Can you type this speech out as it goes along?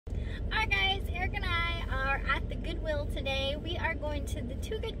Alright guys, Eric and I are at the Goodwill today. We are going to the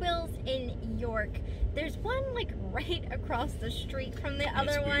two Goodwills in York. There's one like right across the street from the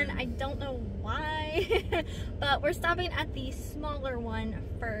other one. I don't know why, but we're stopping at the smaller one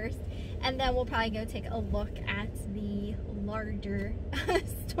first, and then we'll probably go take a look at the larger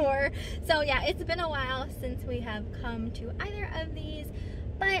store. So yeah, it's been a while since we have come to either of these,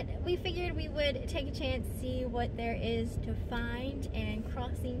 but we figured we would take a chance, see what there is to find, and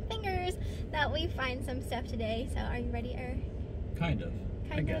crossing fingers that we find some stuff today. So are you ready, Eric? Kind of.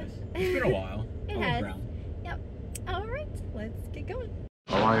 I guess. of. It's been a while. It has. Yep. Alright, let's get going.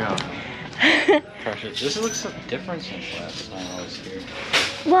 Oh my god. Precious. This looks so different since last time I was here.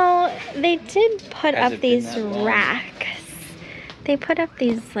 Well, they did put Has up it been these that long? racks. They put up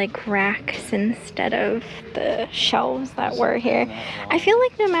these like racks instead of the shelves that were here. I feel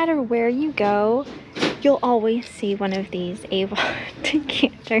like no matter where you go, you'll always see one of these Avon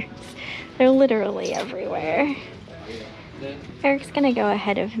decanters. They're literally everywhere. Eric's gonna go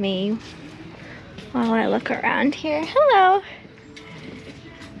ahead of me while I look around here. Hello!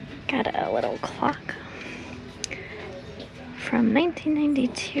 Got a little clock from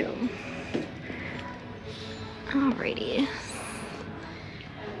 1992. Alrighty.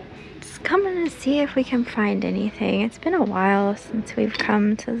 Just coming to see if we can find anything. It's been a while since we've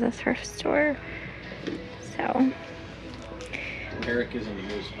come to the thrift store. So. Eric isn't the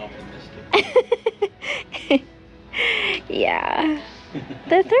most optimistic. Yeah.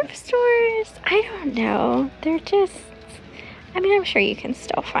 The thrift stores, I don't know. They're just, I mean, I'm sure you can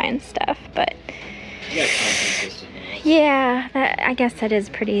still find stuff, but You guys find consistent. yeah, I guess that is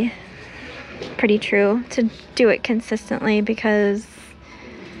pretty true to do it consistently, because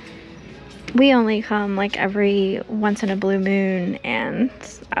we only come like every once in a blue moon and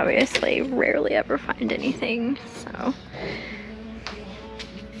obviously rarely ever find anything. So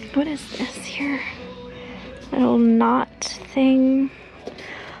what is this here? Little knot thing.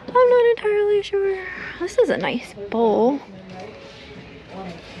 I'm not entirely sure. This is a nice bowl.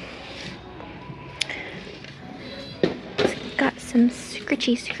 It's got some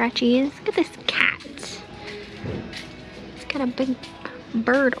scratchies. Look at this cat. It's got a big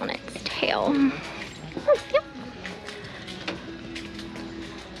bird on its tail. Oh, yep.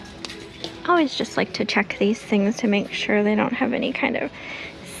 I always just like to check these things to make sure they don't have any kind of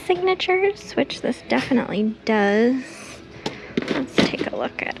signatures, which this definitely does. Let's take a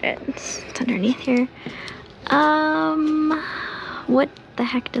look at it. It's underneath here. What the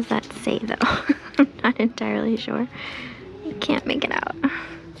heck does that say though? I'm not entirely sure. You can't make it out.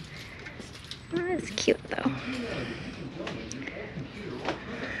 That's cute though.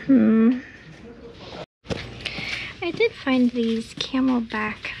 I did find these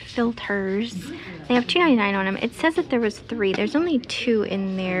Camelback filters. They have $2.99 on them. It says that there was 3. There's only 2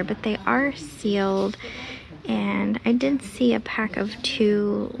 in there, but they are sealed. And I did see a pack of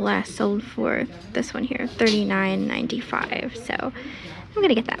 2 last sold for this one here, $39.95. So I'm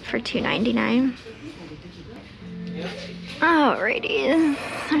gonna get that for $2.99. Alrighty,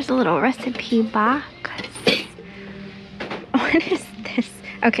 there's a little recipe box. What is this?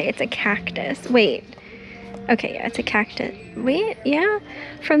 Okay, it's a cactus. Wait. Okay, yeah, it's a cactus. Wait, yeah.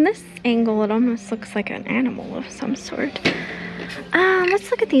 From this angle, it almost looks like an animal of some sort.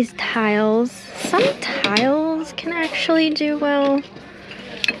 Let's look at these tiles. Some tiles can actually do well.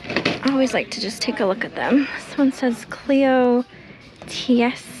 I always like to just take a look at them. This one says Cleo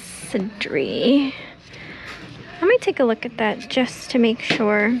Tiesidri. Let me take a look at that just to make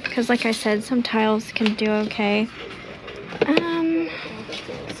sure, because like I said, some tiles can do okay.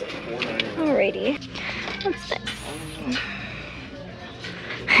 Alrighty. What's this?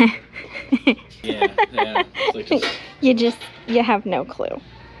 Yeah. It's like You have no clue.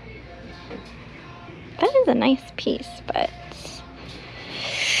 That is a nice piece, but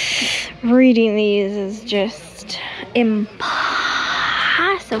reading these is just impossible.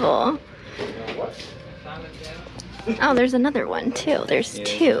 Oh, there's another one too. There's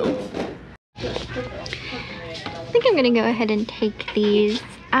 2. I think I'm gonna go ahead and take these.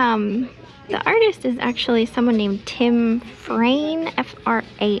 The artist is actually someone named Tim Frain,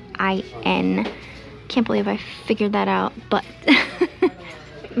 F-R-A-I-N. Can't believe I figured that out, but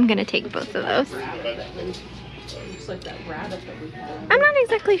I'm gonna take both of those. I'm not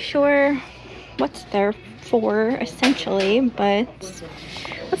exactly sure what's there for, essentially, but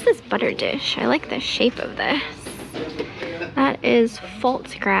what's this butter dish? I like the shape of this. That is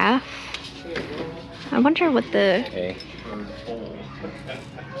Faltgraph. I wonder what the... okay.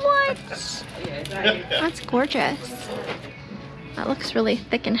 What? That's gorgeous. That looks really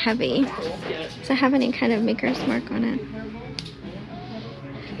thick and heavy. Does it have any kind of maker's mark on it?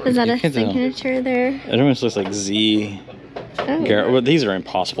 Is that You a can't tell. signature there? It almost looks like Z. Oh, Well, these are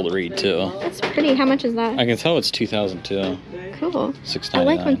impossible to read too. that's pretty. How much is that? I can tell it's 2002. Cool. $6.99. I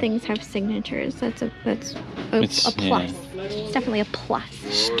like when things have signatures. That's a plus. Yeah. It's definitely a plus.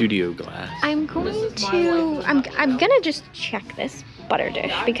 Studio glass. I'm gonna just check this butter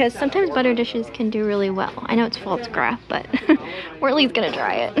dish because sometimes butter dishes can do really well. I know it's false graph, but we're at least gonna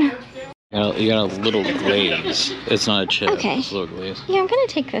try it. You got a little glaze. It's not a chip. Okay. It's a little glaze. Yeah, I'm gonna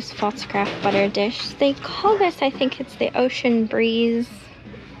take this false graph butter dish. They call this, I think it's the Ocean Breeze.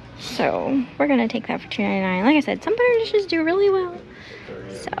 So we're gonna take that for $2.99. Like I said, some butter dishes do really well.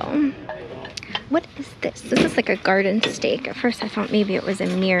 So, what is this? This is like a garden steak. At first I thought maybe it was a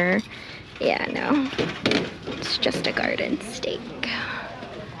mirror. Yeah, no. It's just a garden steak.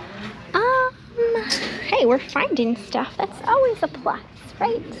 Hey, we're finding stuff. That's always a plus,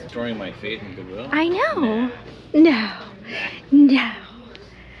 right? Destroying my faith in Goodwill. I know. No. No.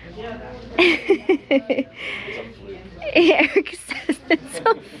 Eric says it's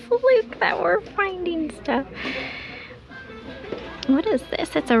a fluke that we're finding stuff. What is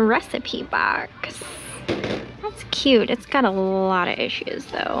this? It's a recipe box. That's cute. It's got a lot of issues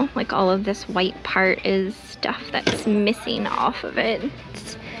though. Like all of this white part is stuff that's missing off of it.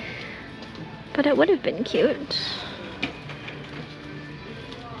 But it would have been cute.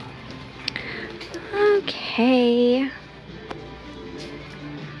 Okay.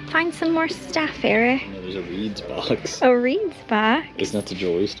 Find some more stuff, Eric. No, there's a Reed's box. A Reed's box? Isn't that the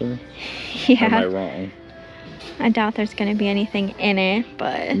jewelry store? Yeah. Or am I wrong? I doubt there's gonna be anything in it,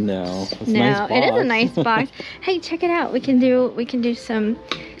 but No. It's no, a nice box. it is a nice box. Hey, check it out. We can do some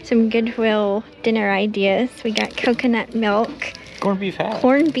Goodwill dinner ideas. We got coconut milk, Corned beef hash.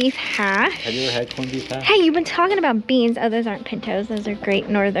 corned beef hash. Have you ever had corned beef hash? Hey, you've been talking about beans. Oh, those aren't pintos. Those are Great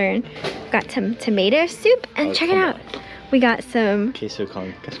Northern. We've got some tomato soup, and Oh, check it come out. We got some Queso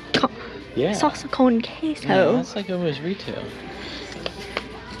con. yeah. salsa con queso. Yeah, that's like almost retail.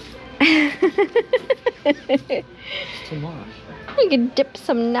 It's too much. You could dip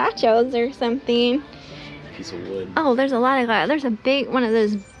some nachos or something. Piece of wood. Oh, there's a lot of glass. There's a big one of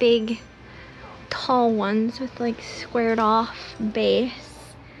those big, tall ones with like squared off base.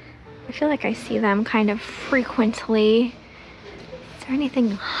 I feel like I see them kind of frequently. Is there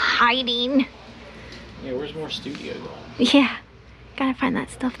anything hiding? Yeah, where's more studio going? Yeah, gotta find that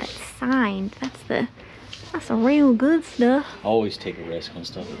stuff that's signed. That's the real good stuff. Always take a risk on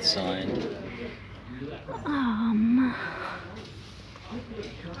stuff that's signed.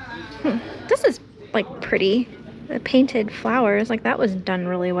 This is like pretty. The painted flowers, like that was done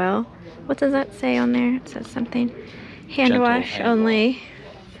really well. What does that say on there? It says something. Hand Gentle wash hand only.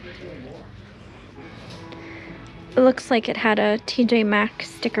 It looks like it had a TJ Maxx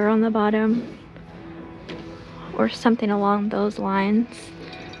sticker on the bottom. Or something along those lines.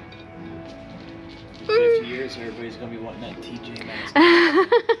 50 years, everybody's gonna be wanting that TJ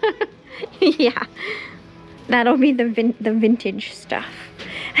Maxx. Yeah. That'll be the vintage stuff.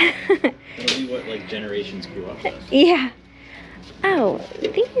 It'll be what like generations grew up with. Yeah. Oh,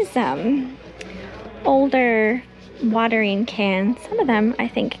 these older watering cans, some of them I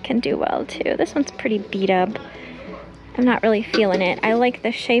think can do well too. This one's pretty beat up. I'm not really feeling it. I like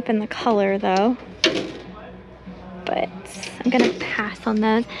the shape and the color though. But I'm gonna pass on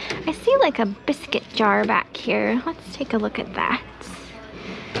those. I see like a biscuit jar back here. Let's take a look at that.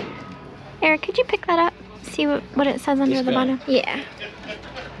 Eric, could you pick that up? See what it says under the bottom? Yeah.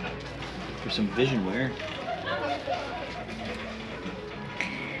 For some vision wear.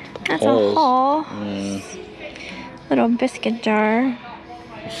 That's a haul. Yeah. Little biscuit jar.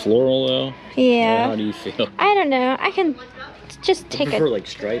 Floral though? Yeah. How do you feel? I don't know. I can just take I prefer a like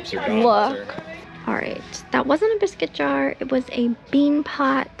stripes or dots. look. Alright, that wasn't a biscuit jar. It was a bean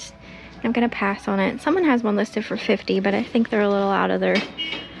pot. I'm gonna pass on it. Someone has one listed for $50, but I think they're a little out of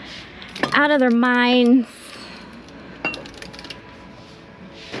their minds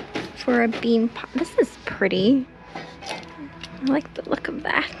for a bean pot. This is pretty. I like the look of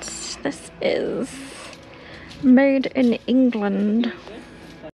that. This is made in England.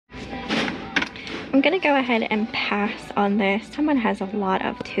 I'm gonna go ahead and pass on this. Someone has a lot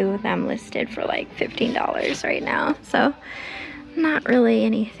of two of them listed for like $15 right now. So not really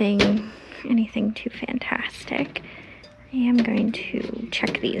anything too fantastic. I am going to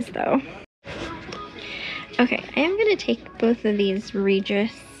check these though. Okay, I am gonna take both of these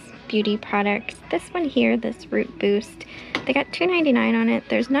Regis beauty products. This one here, this Root Boost, they got $2.99 on it.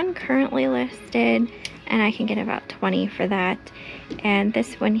 There's none currently listed, and I can get about $20 for that. And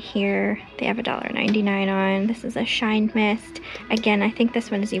this one here, they have $1.99 on. This is a Shine Mist. Again, I think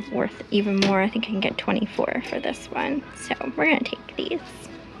this one is worth even more. I think I can get $24 for this one. So we're gonna take these.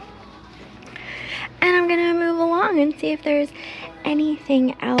 along and see if there's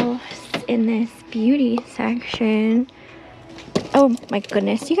anything else in this beauty section. Oh my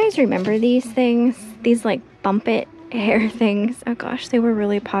goodness, you guys remember these things? These like bump it hair things. Oh gosh, they were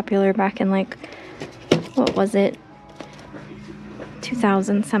really popular back in like, what was it?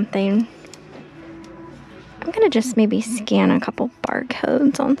 2000 something. I'm gonna just maybe scan a couple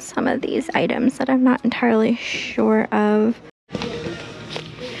barcodes on some of these items that I'm not entirely sure of.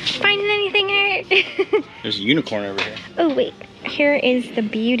 Finding anything here? There's a unicorn over here. Oh wait, here is the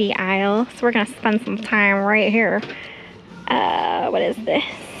beauty aisle. So we're gonna spend some time right here. What is this?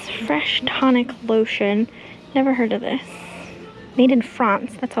 Fresh tonic lotion. Never heard of this. Made in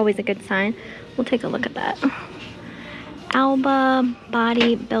France. That's always a good sign. We'll take a look at that. Alba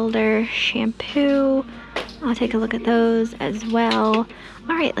Body Builder Shampoo. I'll take a look at those as well.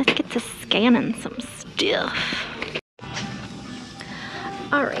 Alright, let's get to scanning some stuff.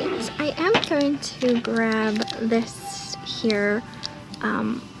 Alright, I am going to grab this here.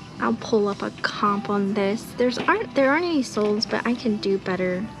 I'll pull up a comp on this. There aren't any solds, but I can do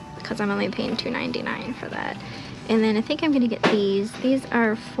better because I'm only paying $2.99 for that. And then I think I'm gonna get these. These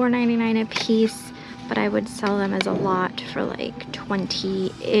are $4.99 a piece, but I would sell them as a lot for like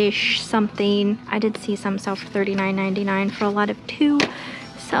 20-ish something. I did see some sell for $39.99 for a lot of 2.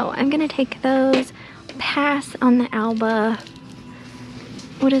 So I'm gonna take those. Pass on the Alba.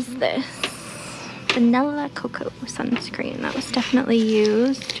 What is this? Vanilla Cocoa sunscreen. That was definitely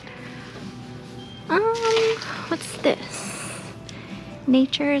used. What's this?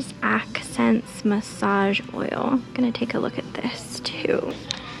 Nature's Accents Massage Oil. I'm gonna take a look at this too.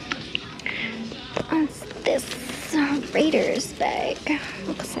 What's this? Raiders bag.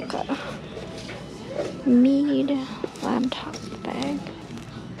 Looks like a Mead laptop bag.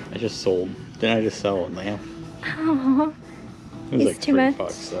 I just sold. Didn't I just sell a lamp? Oh, It was he's like too $3,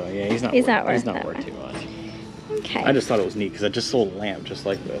 much. so yeah, he's not worth too much. Okay. I just thought it was neat because I just sold a lamp just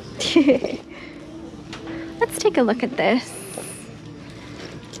like this. Let's take a look at this.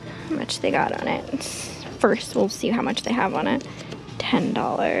 How much they got on it. First, we'll see how much they have on it.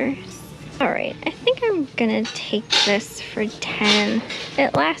 $10. Alright, I think I'm gonna take this for 10.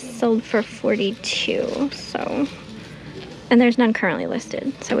 It last sold for 42, so. And there's none currently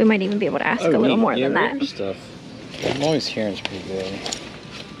listed, so we might even be able to ask a little more than that. Stuff. I'm always hearing it's pretty good.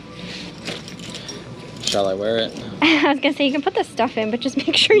 Shall I wear it? I was gonna say you can put the stuff in, but just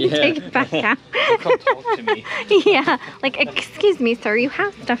make sure you take it back out. Come talk to me. Yeah, like, excuse me, sir, you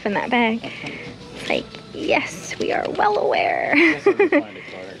have stuff in that bag. It's like, yes, we are well aware.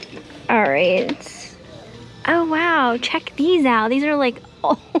 Alright. Oh wow, check these out. These are like,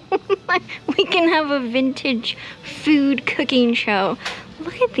 oh, we can have a vintage food cooking show.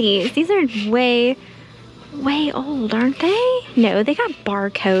 Look at these. These are way old, aren't they? No, they got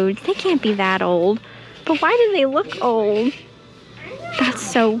barcodes. They can't be that old. But why do they look old? That's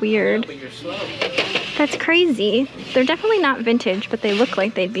so weird. That's crazy. They're definitely not vintage, but they look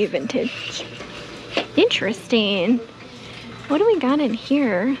like they'd be vintage. Interesting. What do we got in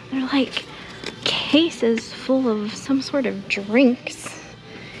here? They're like cases full of some sort of drinks.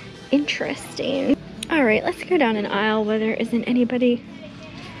 Interesting. Alright, let's go down an aisle where there isn't anybody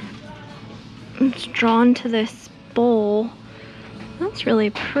that's drawn to this bowl. That's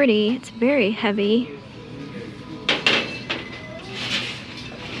really pretty. It's very heavy.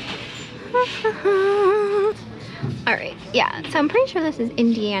 Alright, yeah, so I'm pretty sure this is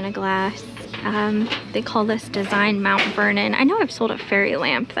Indiana glass. They call this design Mount Vernon. I know I've sold a fairy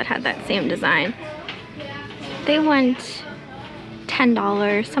lamp that had that same design. They want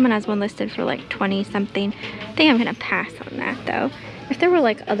 $10. Someone has one listed for like 20 something. I think I'm gonna pass on that though. If there were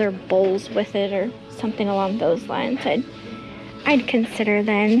like other bowls with it or something along those lines, I'd consider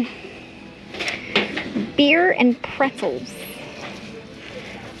then. Beer and pretzels.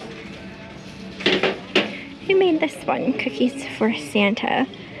 Who made this one? Cookies for Santa.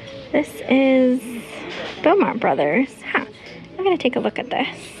 This is Beaumont Brothers. Huh. I'm gonna take a look at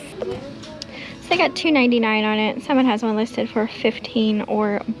this. So they got $2.99 on it. Someone has one listed for $15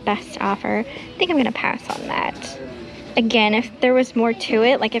 or best offer. I think I'm gonna pass on that. Again, if there was more to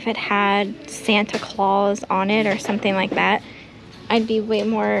it, like if it had Santa Claus on it or something like that, I'd be way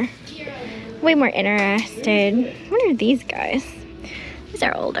more interested. What are these guys? These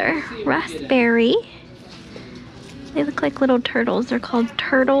are older. Raspberry. They look like little turtles. They're called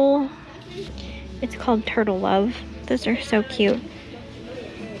Turtle. It's called Turtle Love. Those are so cute.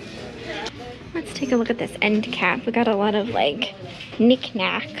 Let's take a look at this end cap. We got a lot of like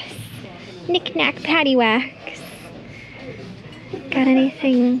knickknacks. Knick-knack paddywhacks. Got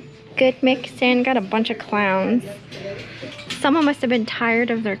anything good mixed in? Got a bunch of clowns. Someone must have been tired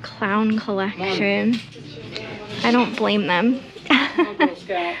of their clown collection. I don't blame them.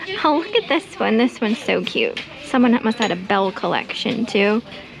 Oh, look at this one. This one's so cute. Someone must have had a Belle collection too.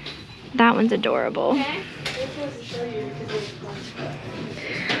 That one's adorable.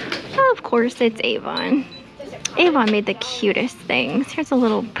 Of course, it's Avon. Avon made the cutest things. Here's a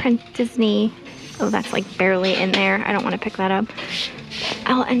little Prince Disney. Oh, that's like barely in there. I don't want to pick that up.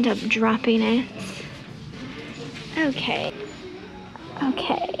 I'll end up dropping it. Okay.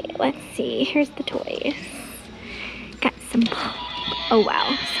 Okay, let's see. Here's the toys. Got some... Oh,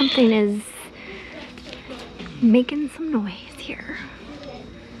 wow. Something is making some noise here.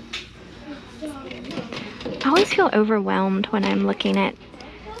 I always feel overwhelmed when I'm looking at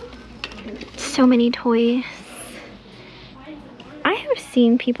so many toys. I have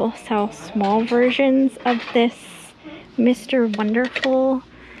seen people sell small versions of this Mr. Wonderful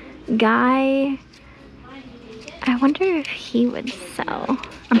guy. I wonder if he would sell.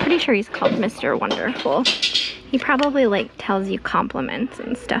 I'm pretty sure he's called Mr. Wonderful. He probably like tells you compliments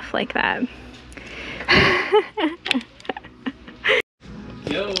and stuff like that.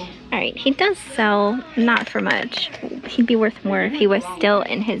 Yo. Alright, he does sell, not for much. He'd be worth more if he was still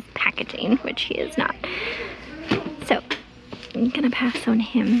in his packaging, which he is not. So, I'm gonna pass on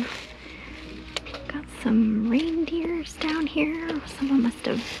him. Got some reindeers down here. Someone must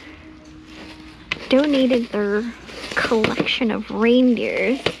have donated their collection of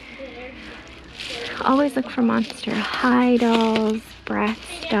reindeers. Always look for Monster High dolls,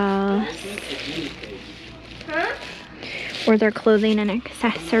 Bratz dolls, or their clothing and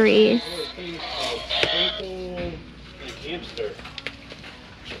accessories.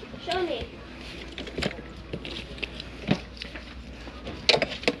 Show me.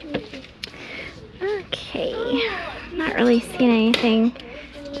 Okay, not really seeing anything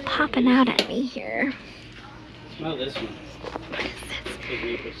popping out at me here. Smell this one. What is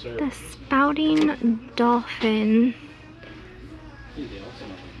this? The spouting dolphin.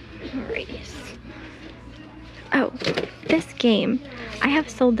 Race. Oh, this game. I have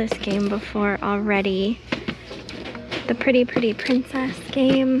sold this game before already. The Pretty Pretty Princess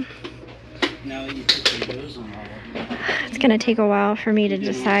game. Now that you put the nose on all of them. It's gonna take a while for me to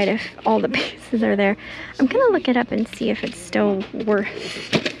decide if all the pieces are there. I'm gonna look it up and see if it's still worth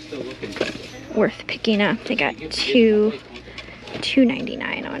picking up. They got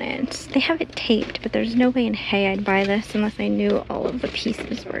 $2.99 on it. They have it taped, but there's no way in hey I'd buy this unless I knew all of the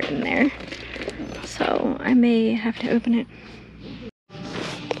pieces were in there. So I may have to open it.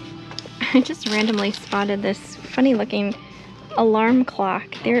 I just randomly spotted this funny looking alarm clock.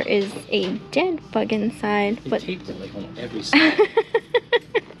 There is a dead bug inside. They But taped it like on every side. I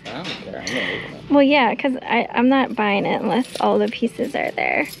don't care. I'm gonna open it. well, yeah, because I'm not buying it unless all the pieces are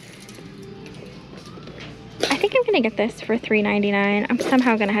there. I think I'm gonna get this for $3.99. I'm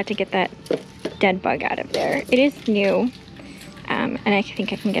somehow gonna have to get that dead bug out of there. It is new, and I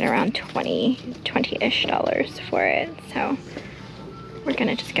think I can get around $20-ish for it. So we're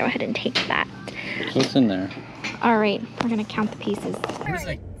gonna just go ahead and take that. What's in there? All right, we're gonna count the pieces.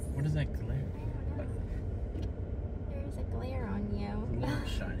 What is that glare? There's a glare on you. The light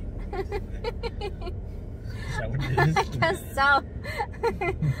is shining. Is that what it I is? guess so.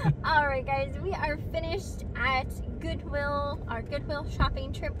 Alright guys, we are finished at Goodwill, our Goodwill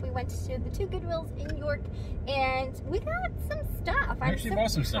shopping trip. We went to the two Goodwills in York and we got some stuff. I actually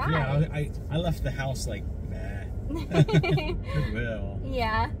bought some stuff. Yeah, I left the house like, nah. Goodwill.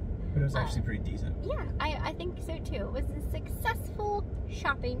 Yeah. But it was actually pretty decent. Yeah, I think so too. It was a successful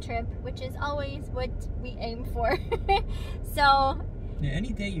shopping trip, which is always what we aim for. So yeah,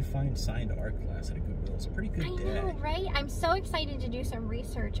 any day you find signed art glass at a Goodwill is a pretty good day. I know, right? I'm so excited to do some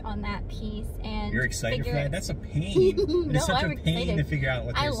research on that piece and you're excited for that? That's a pain. No, It's such I'm a pain excited. to figure out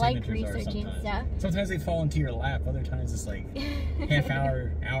what their like signatures are researching sometimes. stuff. Sometimes they fall into your lap. Other times it's like half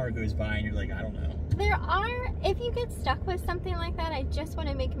hour goes by and you're like, I don't know. There are, if you get stuck with something like that, I just want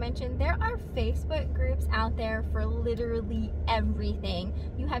to make mention, there are Facebook groups out there for literally everything.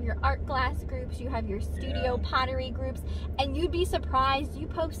 You have your art glass groups, you have your studio pottery groups, and you'd be surprised, you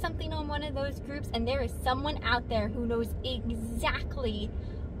post something on one of those groups and there is someone out there who knows exactly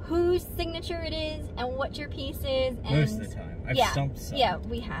whose signature it is and what your piece is. And most of the time. I've stumped some. Yeah,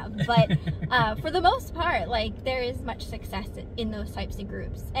 we have. But for the most part, like, there is much success in those types of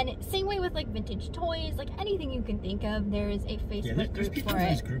groups. And same way with, like, vintage toys, like, anything you can think of, there is a Facebook there's group people for in it.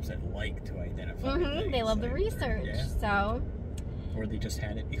 those groups that like to identify things. They love the like, research. yeah. So, Or they just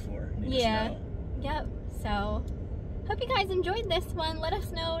had it before. And they yeah. just know. Yep. So, hope you guys enjoyed this one. Let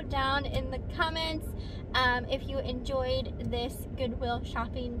us know down in the comments if you enjoyed this Goodwill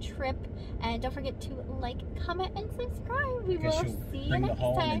shopping trip. And don't forget to like, comment, and subscribe. We will see you bring the next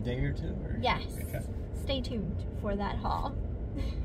haul in a time. day or two? Or? Yes. Okay. Stay stay tuned for that haul.